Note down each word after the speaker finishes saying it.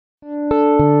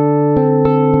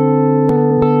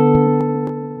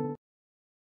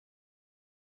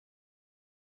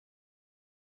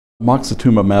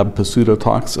Moxetumomab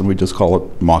Pasudotox, and we just call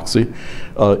it Moxie,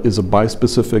 is a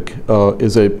bispecific,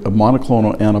 is a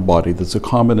monoclonal antibody that's a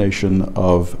combination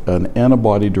of an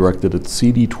antibody directed at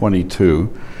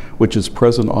CD22, which is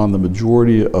present on the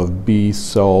majority of B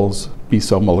cell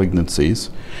malignancies,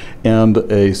 and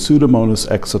a Pseudomonas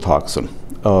exotoxin.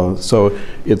 So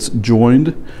it's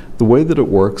joined. The way that it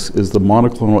works is the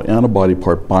monoclonal antibody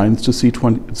part binds to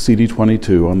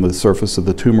CD22 on the surface of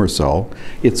the tumor cell.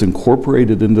 It's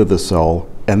incorporated into the cell,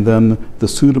 and then the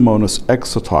Pseudomonas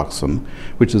exotoxin,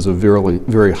 which is a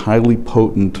very highly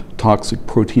potent toxic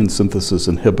protein synthesis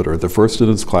inhibitor, the first in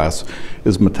its class,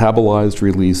 is metabolized,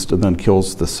 released, and then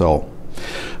kills the cell.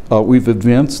 We've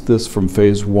advanced this from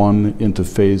phase 1 into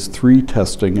phase 3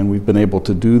 testing, and we've been able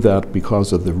to do that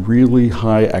because of the really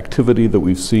high activity that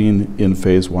we've seen in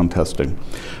phase 1 testing.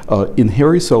 In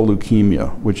hairy cell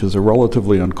leukemia, which is a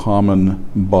relatively uncommon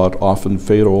but often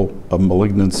fatal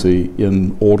malignancy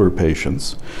in older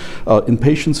patients, in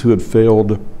patients who had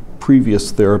failed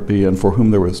previous therapy and for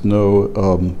whom there was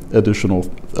no additional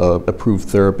approved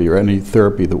therapy or any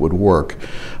therapy that would work,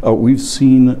 we've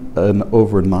seen an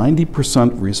over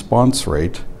 90% response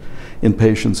rate in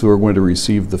patients who are going to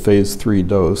receive the phase 3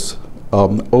 dose.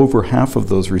 Over half of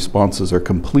those responses are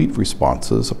complete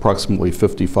responses, approximately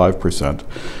 55%.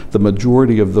 The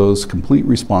majority of those complete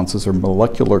responses are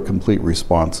molecular complete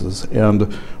responses.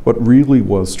 And what really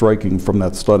was striking from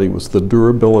that study was the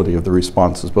durability of the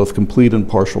responses, both complete and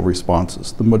partial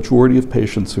responses. The majority of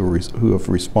patients who have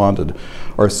responded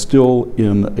are still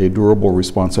in a durable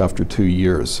response after 2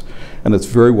 years. And it's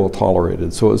very well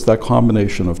tolerated. So it's that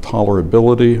combination of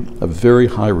tolerability, a very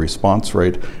high response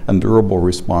rate, and durable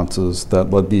responses that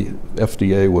led the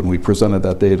FDA, when we presented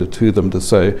that data to them, to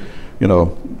say, you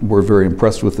know, we're very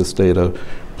impressed with this data.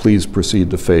 Please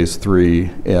proceed to phase 3,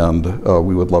 and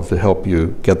we would love to help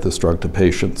you get this drug to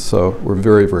patients. So we're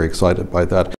very, very excited by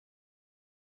that.